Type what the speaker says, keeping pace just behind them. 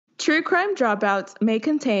True crime dropouts may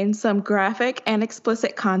contain some graphic and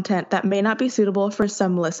explicit content that may not be suitable for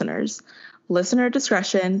some listeners. Listener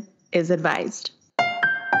discretion is advised.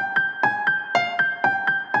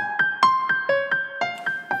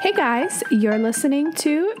 Hey guys, you're listening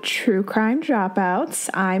to True Crime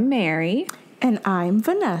Dropouts. I'm Mary. And I'm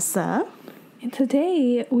Vanessa. And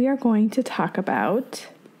today we are going to talk about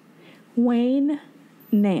Wayne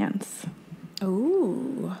Nance.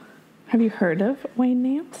 Ooh. Have you heard of Wayne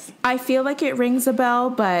Nance? I feel like it rings a bell,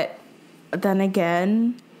 but then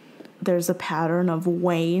again, there's a pattern of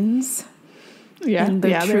Waynes in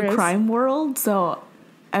the true crime world, so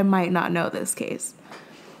I might not know this case.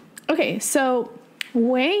 Okay, so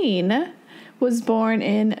Wayne was born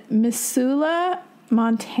in Missoula,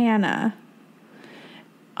 Montana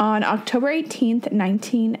on October 18th,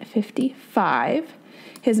 1955.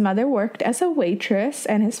 His mother worked as a waitress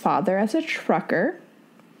and his father as a trucker.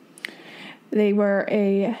 They were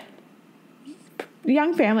a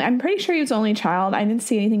young family. I'm pretty sure he was the only child. I didn't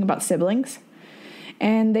see anything about siblings.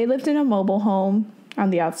 And they lived in a mobile home on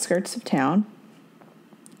the outskirts of town.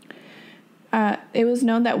 It was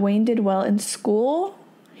known that Wayne did well in school.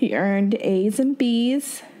 He earned A's and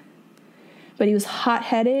B's. But he was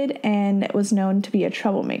hot-headed and was known to be a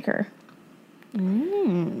troublemaker.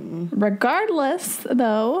 Regardless,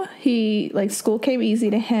 though, school came easy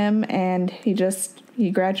to him, and he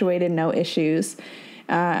graduated, no issues.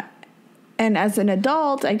 And as an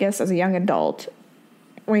adult, I guess as a young adult,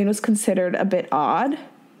 Wayne was considered a bit odd,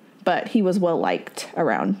 but he was well liked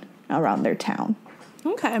around their town.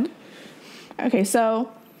 Okay, so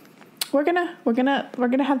we're gonna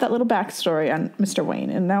have that little backstory on Mr. Wayne,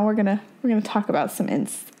 and now we're gonna talk about some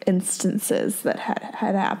instances that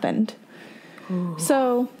had happened. Ooh.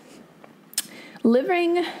 So,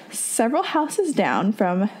 living several houses down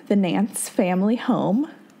from the Nance family home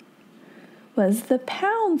was the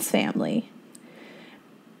Pounds family.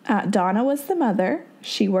 Donna was the mother.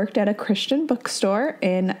 She worked at a Christian bookstore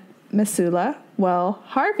in Missoula, while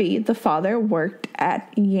Harvey, the father, worked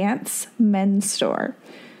at Yance Men's Store.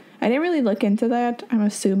 I didn't really look into that. I'm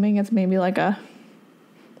assuming it's maybe like a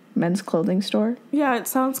men's clothing store. Yeah, it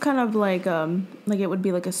sounds kind of like it would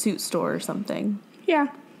be like a suit store or something. Yeah.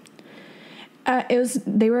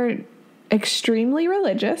 They were extremely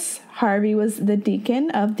religious. Harvey was the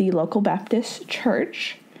deacon of the local Baptist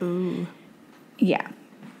church. Ooh. Yeah.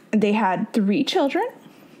 They had 3 children.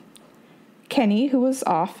 Kenny, who was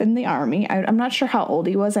off in the army. I'm not sure how old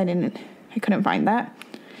he was. I couldn't find that.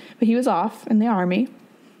 But he was off in the army.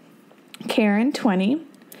 Karen, 20,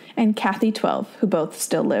 and Kathy, 12, who both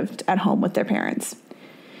still lived at home with their parents.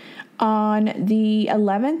 On the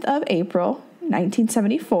 11th of April,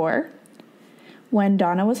 1974, when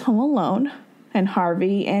Donna was home alone, and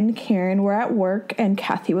Harvey and Karen were at work, and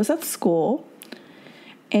Kathy was at school,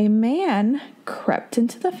 a man crept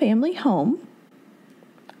into the family home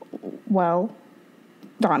while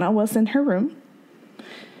Donna was in her room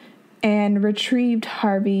and retrieved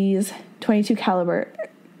Harvey's .22 caliber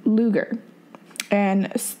Luger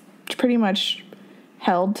and pretty much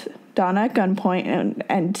held Donna at gunpoint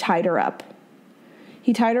and tied her up.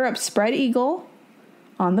 He tied her up spread eagle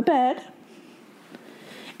on the bed,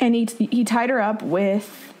 and he tied her up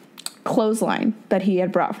with clothesline that he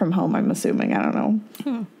had brought from home, I'm assuming. I don't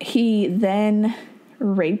know. He then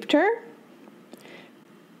raped her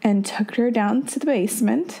and took her down to the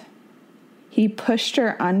basement. He pushed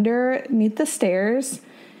her underneath the stairs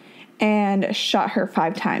and shot her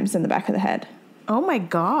 5 times in the back of the head. Oh my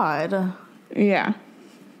God. Yeah.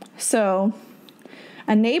 So,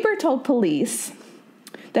 a neighbor told police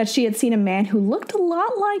that she had seen a man who looked a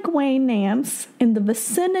lot like Wayne Nance in the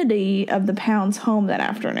vicinity of the Pounds home that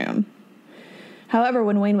afternoon. However,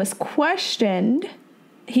 when Wayne was questioned,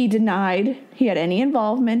 he denied he had any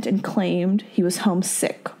involvement and claimed he was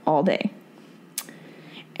homesick all day.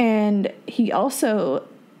 And he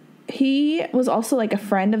was also like a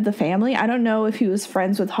friend of the family. I don't know if he was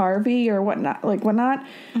friends with Harvey or whatnot,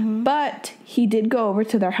 but he did go over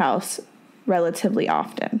to their house relatively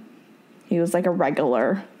often. He was like a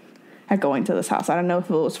regular at going to this house. I don't know if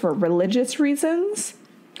it was for religious reasons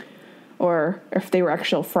or if they were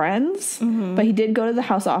actual friends, but he did go to the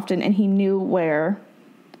house often, and he knew where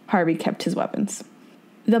Harvey kept his weapons.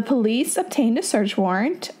 The police obtained a search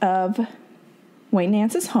warrant of Wayne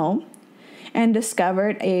Nance's home and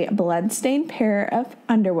discovered a blood-stained pair of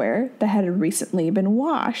underwear that had recently been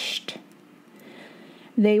washed.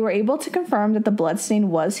 They were able to confirm that the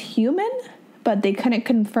bloodstain was human, but they couldn't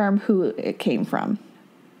confirm who it came from.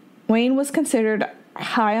 Wayne was considered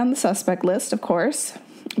high on the suspect list, of course,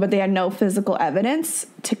 but they had no physical evidence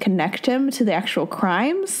to connect him to the actual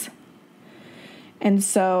crimes. And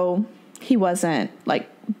so he wasn't, like,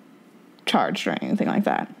 charged or anything like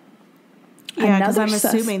that. Yeah, because I'm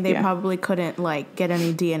assuming they probably couldn't, like, get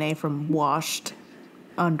any DNA from washed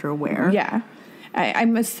underwear. Yeah. I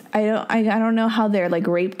don't know how their, like,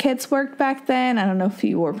 rape kits worked back then. I don't know if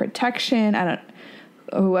he wore protection. I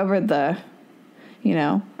don't know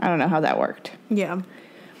how that worked. Yeah.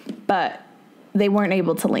 But they weren't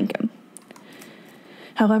able to link him.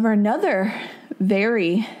 However, another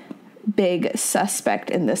very big suspect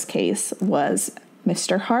in this case was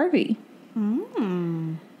Mr. Harvey.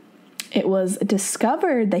 It was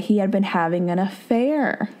discovered that he had been having an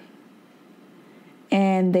affair.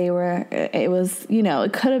 And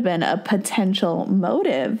it could have been a potential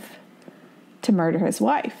motive to murder his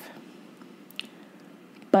wife.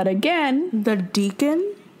 But again, the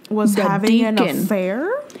deacon was having an affair?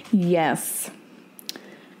 Yes.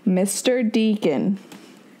 Mr. Deacon.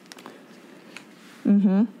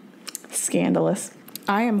 Scandalous.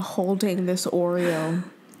 I am holding this Oreo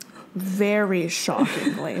very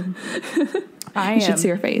shockingly. You should see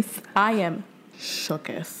your face. I am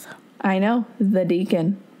shooketh. I know. The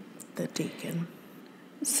deacon. The deacon.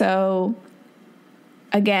 So,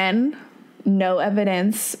 again, no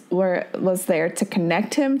evidence was there to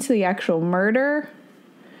connect him to the actual murder.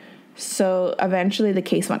 So, eventually the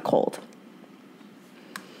case went cold.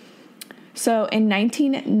 So, in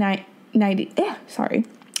 1990... Sorry.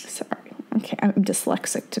 Okay, I'm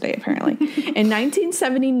dyslexic today, apparently. In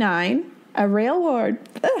 1979... A railroad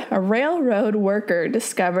worker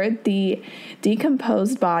discovered the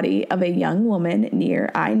decomposed body of a young woman near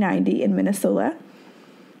I-90 in Missoula.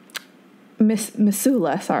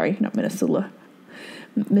 Missoula.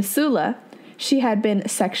 She had been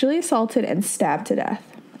sexually assaulted and stabbed to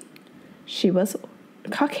death. She was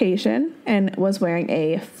Caucasian and was wearing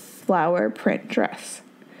a flower print dress.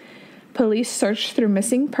 Police searched through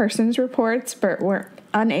missing persons reports but were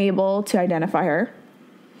unable to identify her.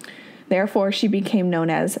 Therefore, she became known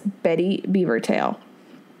as Betty Beavertail.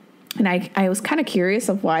 And I was kind of curious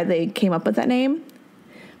of why they came up with that name.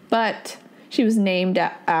 But she was named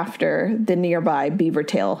after the nearby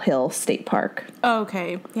Beavertail Hill State Park. Oh,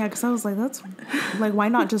 okay. Yeah, because I was like, that's... Like, why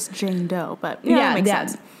not just Jane Doe? But, that makes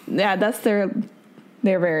sense. Yeah, that's their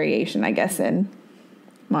variation, I guess, in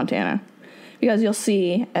Montana. Because you'll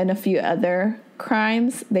see in a few other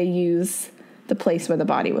crimes, they use... the place where the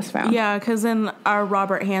body was found. Yeah, because in our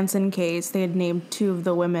Robert Hansen case, they had named two of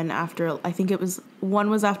the women after, one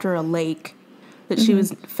was after a lake that she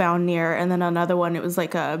was found near, and then another one, it was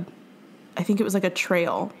like a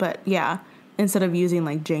trail. But yeah, instead of using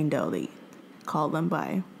like Jane Doe, they called them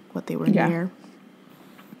by what they were near.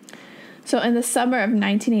 So in the summer of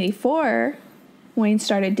 1984, Wayne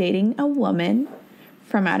started dating a woman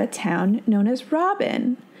from out of town known as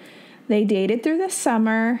Robin. They dated through the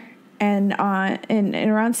summer. And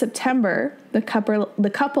around September, the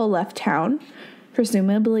couple left town,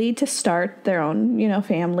 presumably to start their own,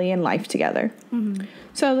 family and life together. Mm-hmm.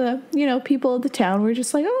 So the, people of the town were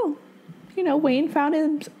just like, oh, Wayne found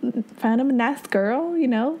him a nice girl,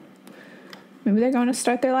 maybe they're going to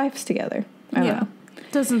start their lives together. I don't know.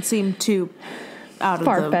 Doesn't seem too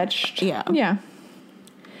far-fetched. Yeah. Yeah.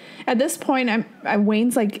 At this point,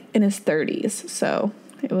 Wayne's like in his 30s, so.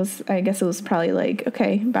 I guess it was probably like,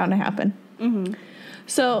 okay, bound to happen. Mm-hmm.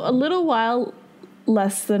 So a little while,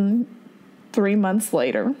 less than 3 months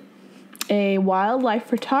later, a wildlife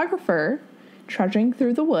photographer trudging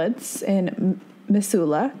through the woods in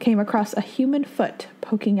Missoula came across a human foot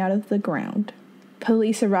poking out of the ground.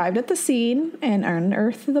 Police arrived at the scene and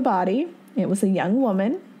unearthed the body. It was a young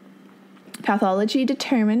woman. Pathology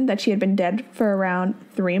determined that she had been dead for around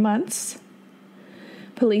 3 months.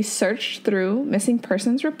 Police searched through missing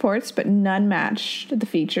persons reports, but none matched the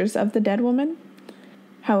features of the dead woman.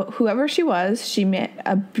 Whoever she was, she met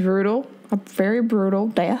a very brutal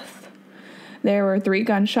death. There were 3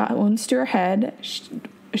 gunshot wounds to her head.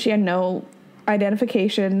 She had no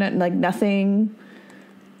identification, like nothing,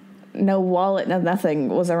 no wallet, nothing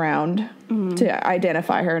was around to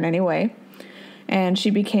identify her in any way. And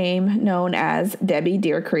she became known as Debbie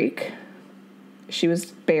Deer Creek. She was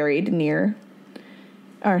buried in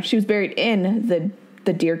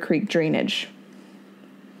the Deer Creek drainage.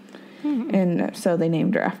 And so they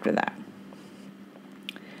named her after that.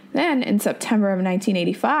 Then, in September of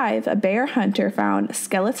 1985, a bear hunter found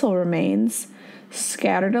skeletal remains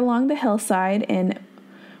scattered along the hillside in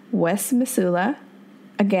West Missoula,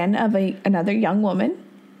 again of another young woman.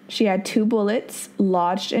 She had 2 bullets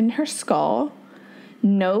lodged in her skull,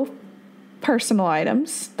 no personal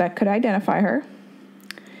items that could identify her,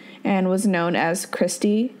 and was known as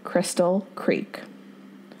Christy Crystal Creek.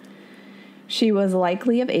 She was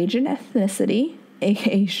likely of Asian ethnicity,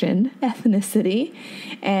 Asian ethnicity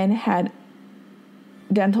and had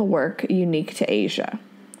dental work unique to Asia.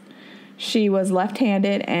 She was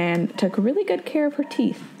left-handed and took really good care of her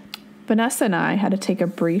teeth. Vanessa and I had to take a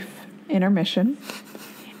brief intermission,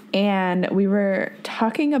 and we were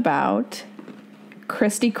talking about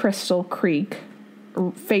Christy Crystal Creek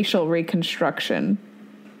facial reconstruction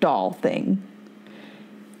doll thing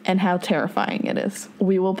and how terrifying it is.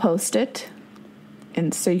 We will post it,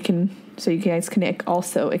 and so you guys can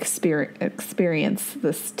also experience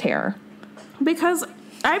this terror. Because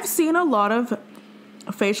I've seen a lot of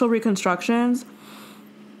facial reconstructions,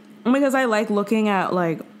 because I like looking at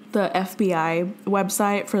like the FBI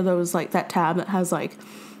website for those, like that tab that has like,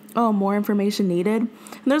 oh, more information needed. And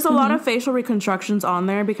there's a lot of facial reconstructions on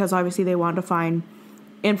there because obviously they want to find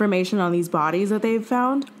information on these bodies that they've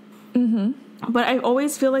found. But I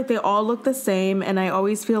always feel like they all look the same, and I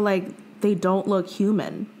always feel like they don't look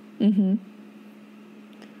human. They're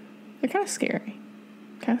kind of scary.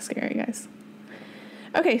 Guys.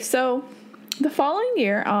 Okay, so the following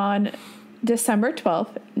year, on December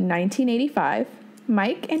 12th, 1985,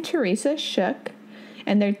 Mike and Teresa Shook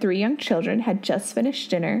and their 3 young children had just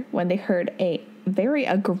finished dinner when they heard a very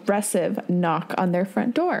aggressive knock on their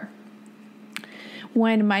front door.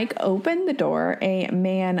 When Mike opened the door, a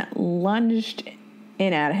man lunged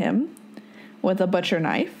in at him with a butcher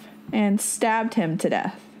knife and stabbed him to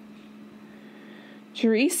death.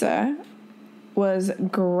 Teresa was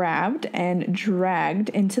grabbed and dragged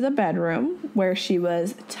into the bedroom where she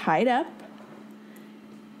was tied up,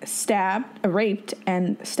 raped,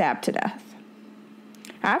 and stabbed to death.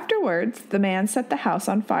 Afterwards, the man set the house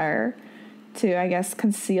on fire to, I guess,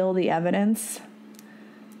 conceal the evidence.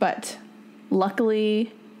 But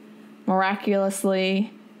luckily,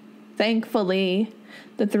 miraculously, thankfully,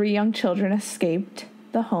 the 3 young children escaped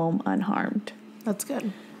the home unharmed. That's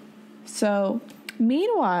good. So,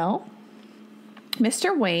 meanwhile,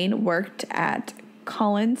 Mr. Wayne worked at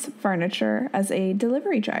Collins Furniture as a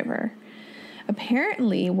delivery driver.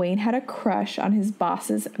 Apparently, Wayne had a crush on his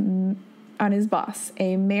boss,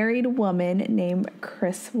 a married woman named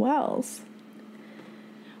Chris Wells.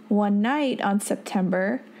 One night in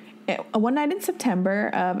September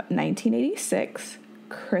of 1986,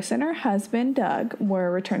 Chris and her husband, Doug,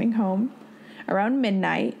 were returning home around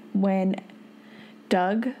midnight when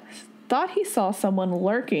Doug thought he saw someone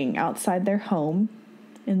lurking outside their home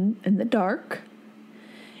in the dark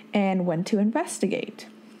and went to investigate.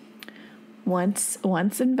 Once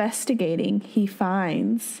investigating, he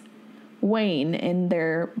finds Wayne in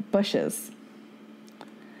their bushes.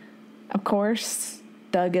 Of course,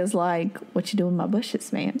 Doug is like, "What you doing in my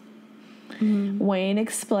bushes, man?" Wayne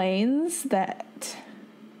explains that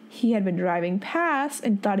he had been driving past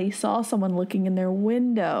and thought he saw someone looking in their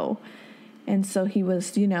window. And so he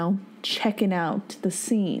was, checking out the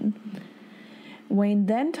scene. Wayne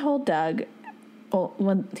then told Doug,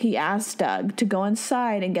 when he asked Doug to go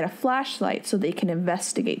inside and get a flashlight so they can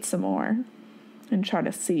investigate some more and try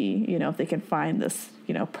to see, if they can find this,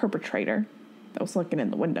 perpetrator that was looking in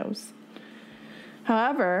the windows.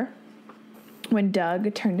 However, when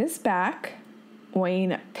Doug turned his back,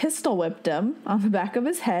 Wayne pistol whipped him on the back of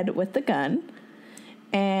his head with the gun,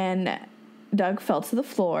 and Doug fell to the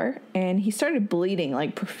floor, and he started bleeding,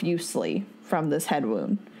 profusely from this head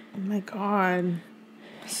wound. Oh, my God.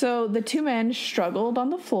 So the 2 men struggled on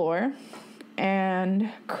the floor, and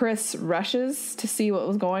Chris rushes to see what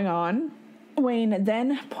was going on. Wayne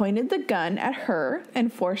then pointed the gun at her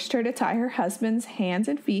and forced her to tie her husband's hands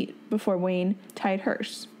and feet before Wayne tied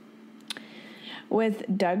hers.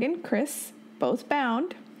 With Doug and Chris both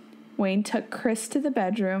bound, Wayne took Chris to the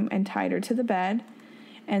bedroom and tied her to the bed,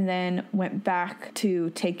 and then went back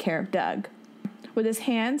to take care of Doug. With his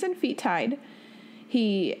hands and feet tied,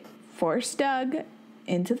 he forced Doug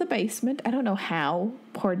into the basement. I don't know how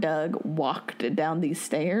poor Doug walked down these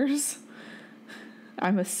stairs.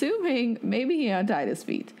 I'm assuming maybe he untied his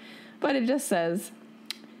feet, but it just says,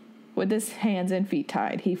 with his hands and feet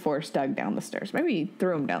tied, he forced Doug down the stairs. Maybe he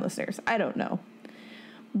threw him down the stairs. I don't know.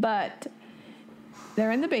 But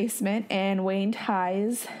they're in the basement, and Wayne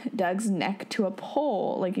ties Doug's neck to a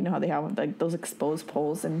pole. How they have those exposed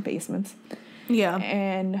poles in basements. Yeah.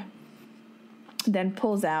 And then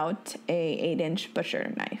pulls out a 8-inch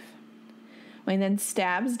butcher knife. Wayne then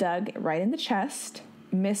stabs Doug right in the chest,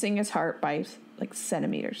 missing his heart by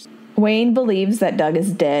centimeters. Wayne believes that Doug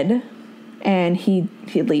is dead, and he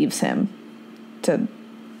leaves him to,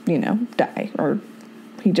 die, or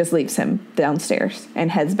he just leaves him downstairs and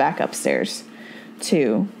heads back upstairs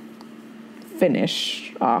to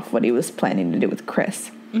finish off what he was planning to do with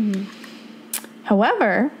Chris.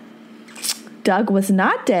 However, Doug was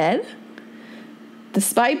not dead.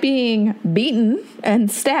 Despite being beaten and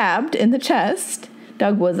stabbed in the chest,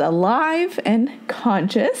 Doug was alive and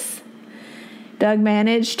conscious. Doug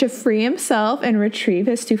managed to free himself and retrieve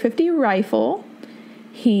his .250 rifle.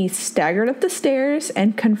 He staggered up the stairs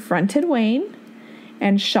and confronted Wayne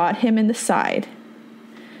and shot him in the side.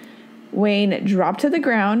 Wayne dropped to the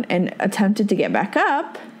ground and attempted to get back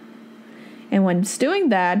up. And when doing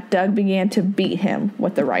that, Doug began to beat him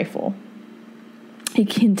with the rifle. He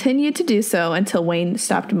continued to do so until Wayne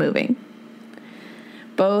stopped moving.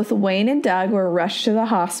 Both Wayne and Doug were rushed to the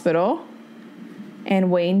hospital,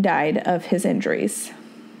 and Wayne died of his injuries.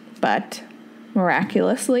 But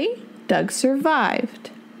miraculously, Doug survived.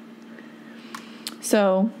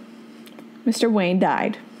 So, Mr. Wayne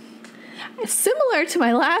died. Similar to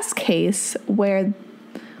my last case where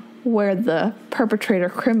the perpetrator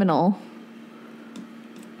criminal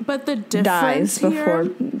but the difference dies before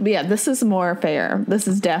yeah, this is more fair. This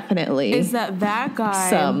is definitely is that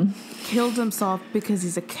guy killed himself because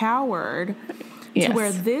he's a coward. Yes. To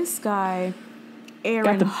where this guy,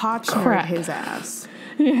 Aaron Hotchner his ass.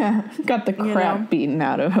 Yeah, got the crap beaten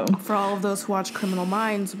out of him. For all of those who watch Criminal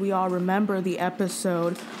Minds, we all remember the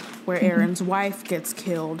episode where Aaron's wife gets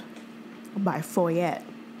killed by Foyette,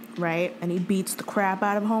 right? And he beats the crap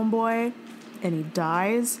out of homeboy, and he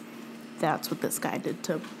dies. That's what this guy did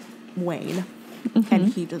to Wayne,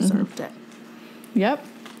 and he deserved it. Yep.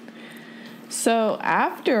 So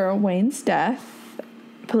after Wayne's death,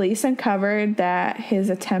 police uncovered that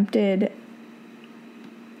his attempted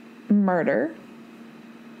murder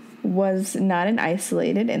was not an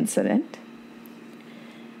isolated incident.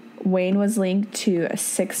 Wayne was linked to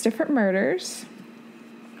 6 different murders,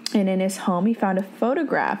 and in his home he found a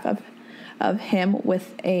photograph of him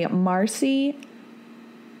with a Marcy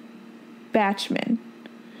Batchman.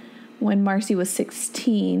 When Marcy was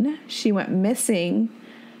 16, she went missing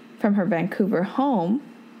from her Vancouver home,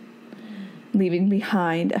 leaving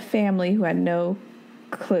behind a family who had no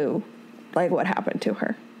clue what happened to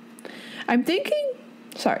her. I'm thinking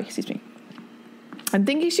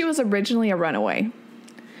she was originally a runaway.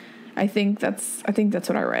 I think that's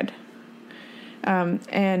what I read.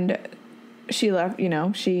 And she left,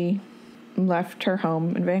 she left her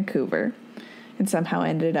home in Vancouver and somehow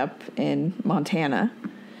ended up in Montana.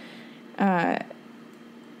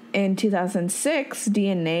 In 2006,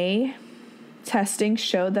 DNA testing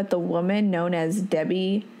showed that the woman known as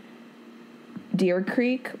Debbie Deer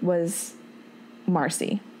Creek was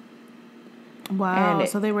Marcy. Wow,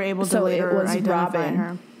 so they were able to later identify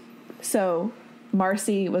her. So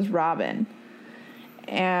Marcy was Robin.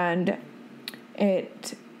 And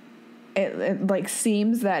it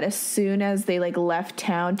seems that as soon as they left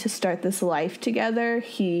town to start this life together,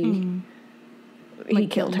 he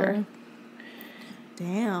killed her.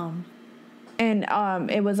 Damn. And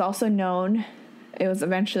it was also known, it was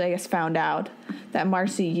eventually, I guess, found out that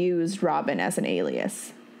Marcy used Robin as an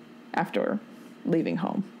alias after leaving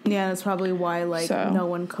home. Yeah, that's probably why no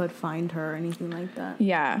one could find her or anything like that.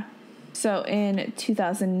 Yeah. So in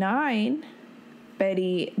 2009,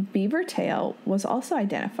 Betty Beavertail was also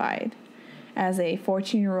identified as a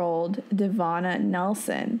 14-year-old Devonna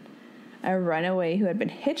Nelson, a runaway who had been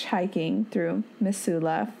hitchhiking through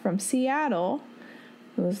Missoula from Seattle.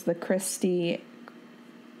 It was the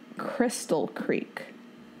Crystal Creek.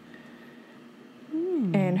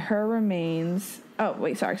 And her remains... Oh,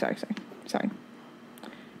 wait, sorry.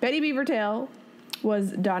 Betty Beavertail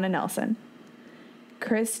was Donna Nelson.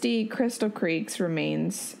 Crystal Creek's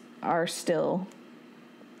remains are still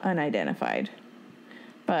unidentified.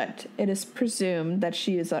 But it is presumed that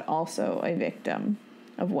she is also a victim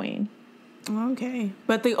of Wayne. Okay.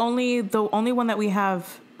 But the only one that we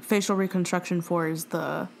have facial reconstruction for is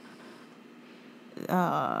the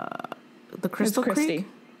Crystal Creek?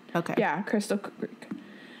 Okay. Yeah, Crystal Creek.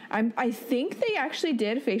 I think they actually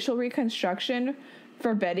did facial reconstruction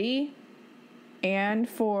for Betty and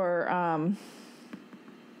for I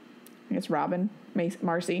guess Robin,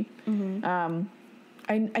 Marcy. Mm-hmm.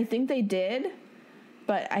 I think they did,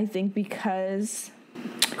 but I think because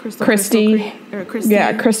Crystal Creek.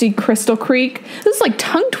 This is like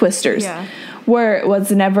tongue twisters. Yeah. Where it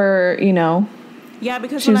was never, Yeah,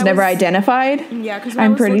 because she was never identified. Yeah, because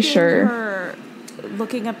I'm pretty sure.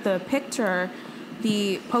 Looking up the picture,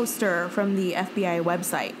 the poster from the FBI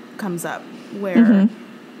website comes up where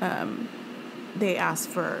they ask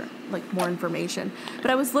for more information.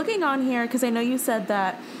 But I was looking on here because I know you said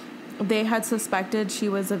that they had suspected she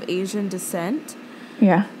was of Asian descent.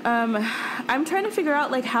 Yeah. I'm trying to figure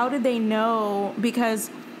out how did they know,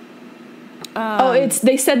 because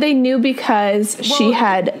they said they knew because she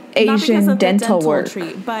had Asian dental work.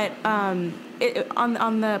 But on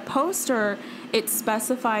the poster it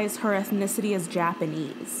specifies her ethnicity as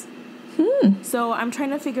Japanese. So I'm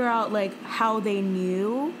trying to figure out, like, how they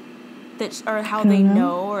knew that, or how they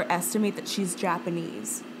know or estimate that she's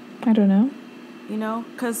Japanese. I don't know. You know?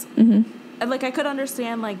 Because, like, I could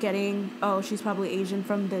understand, like, getting, oh, she's probably Asian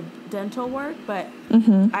from the dental work, but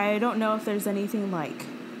I don't know if there's anything, like,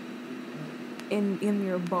 in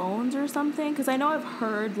your bones or something. Because I know I've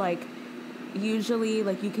heard, like, usually,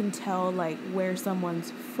 like, you can tell, like, where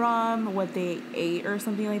someone's from, what they ate or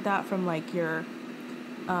something like that from, like, your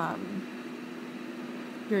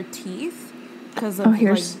teeth, because of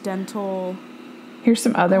like dental. Here's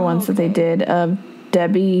some other ones that they did.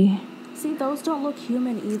 Debbie. See, those don't look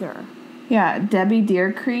human either. Yeah, Debbie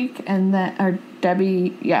Deer Creek, and then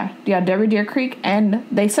Debbie Deer Creek, and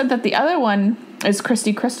they said that the other one is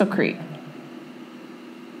Christy Crystal Creek.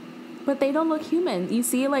 But they don't look human. You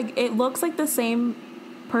see, like, it looks like the same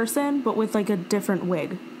person, but with like a different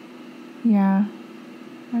wig. Yeah,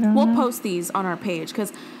 we'll post these on our page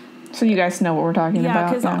because. So you guys know what we're talking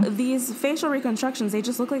about. Yeah, because these facial reconstructions, they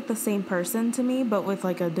just look like the same person to me, but with,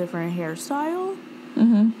 like, a different hairstyle.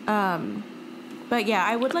 But, yeah,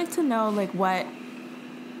 I would like to know, like, what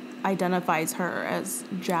identifies her as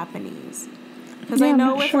Japanese. Because I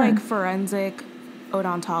know with, like, forensic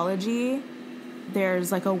odontology,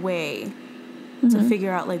 there's, like, a way to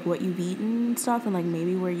figure out, like, what you've eaten and stuff and, like,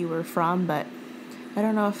 maybe where you were from. But I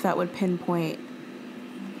don't know if that would pinpoint...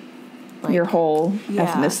 like, your whole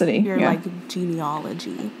ethnicity. Your, like,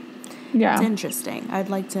 genealogy. Yeah. It's interesting. I'd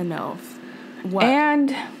like to know what...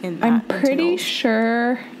 And I'm pretty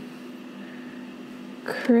sure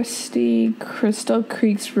Christy Crystal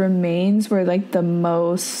Creek's remains were, like, the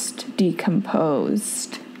most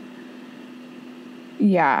decomposed.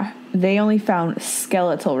 Yeah. They only found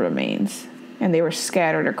skeletal remains, and they were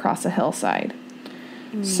scattered across a hillside.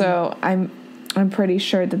 So I'm pretty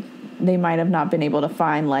sure that they might have not been able to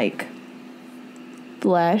find, like...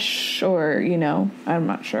 flesh, or, you know, I'm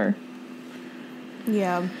not sure.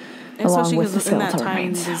 Yeah. Especially because in that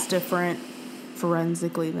time it was different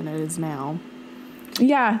forensically than it is now.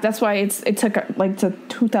 Yeah, that's why it took like to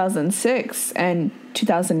 2006 and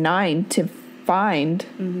 2009 to find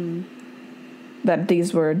that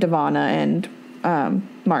these were Devonna and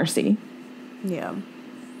Marcy. Yeah.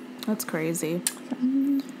 That's crazy.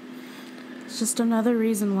 It's just another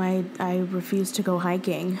reason why I refuse to go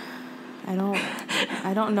hiking. I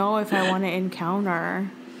don't know if I want to encounter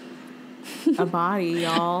a body,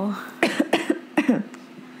 y'all.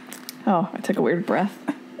 Oh, I took a weird breath.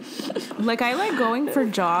 Like, I like going for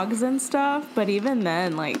jogs and stuff, but even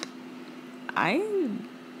then, like, I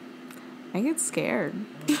get scared.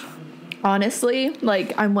 Honestly,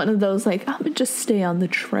 like, I'm one of those, like, I'm gonna just stay on the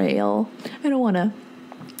trail. I don't want to,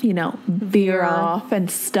 you know, veer off and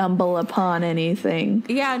stumble upon anything.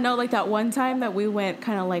 Yeah, no, like that one time that we went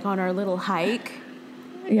kind of like on our little hike.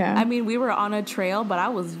 Yeah. I mean, we were on a trail, but I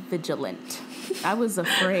was vigilant. I was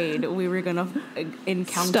afraid we were going to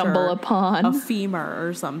stumble upon a femur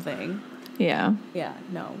or something. Yeah. Yeah,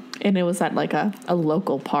 no. And it was at like a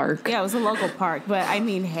local park. Yeah, it was a local park, but I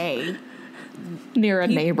mean, hey. Near a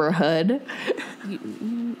neighborhood.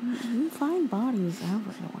 You find bodies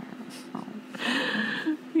everywhere. So.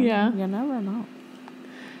 Yeah. You never know.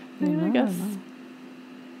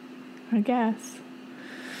 I guess.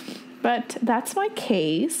 But that's my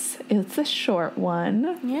case. It's a short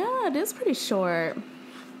one. Yeah, it is pretty short.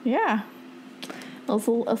 Yeah. It's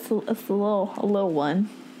a little one.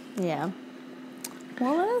 Yeah.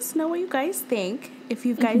 Well, let us know what you guys think. If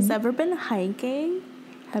you guys ever been hiking,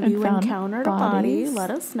 have you encountered a body? Let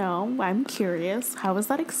us know. I'm curious. How was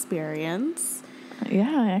that experience?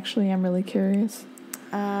 Yeah, I actually am really curious.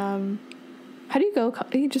 How do you go?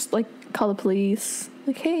 You just like call the police?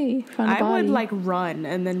 Like, hey, found a body. I would like run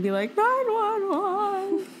and then be like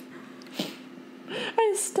 911.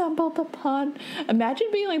 I stumbled upon. Imagine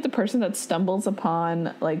being like the person that stumbles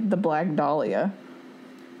upon like the Black Dahlia.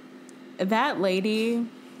 That lady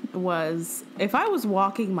was. If I was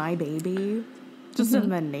walking my baby just in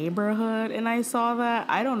the neighborhood and I saw that,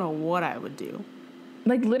 I don't know what I would do.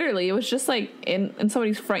 Like literally, it was just like in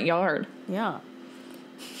somebody's front yard. Yeah.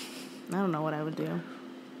 I don't know what I would do.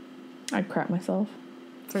 I'd crap myself.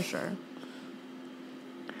 For sure.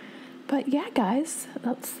 But yeah, guys,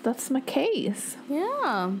 that's my case.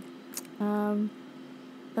 Yeah.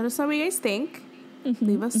 Let us know what you guys think.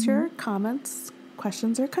 Leave us your comments,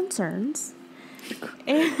 questions, or concerns.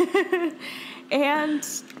 And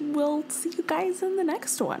we'll see you guys in the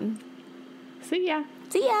next one. See ya.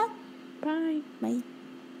 See ya. Bye. Bye.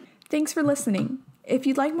 Thanks for listening. If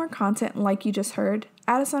you'd like more content like you just heard,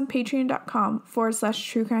 add us on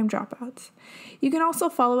patreon.com/True Crime Dropouts. You can also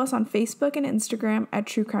follow us on Facebook and Instagram at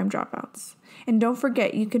True Crime Dropouts. And don't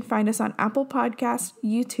forget, you can find us on Apple Podcasts,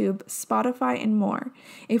 YouTube, Spotify, and more.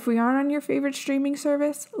 If we aren't on your favorite streaming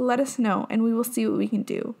service, let us know and we will see what we can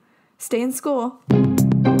do. Stay in school.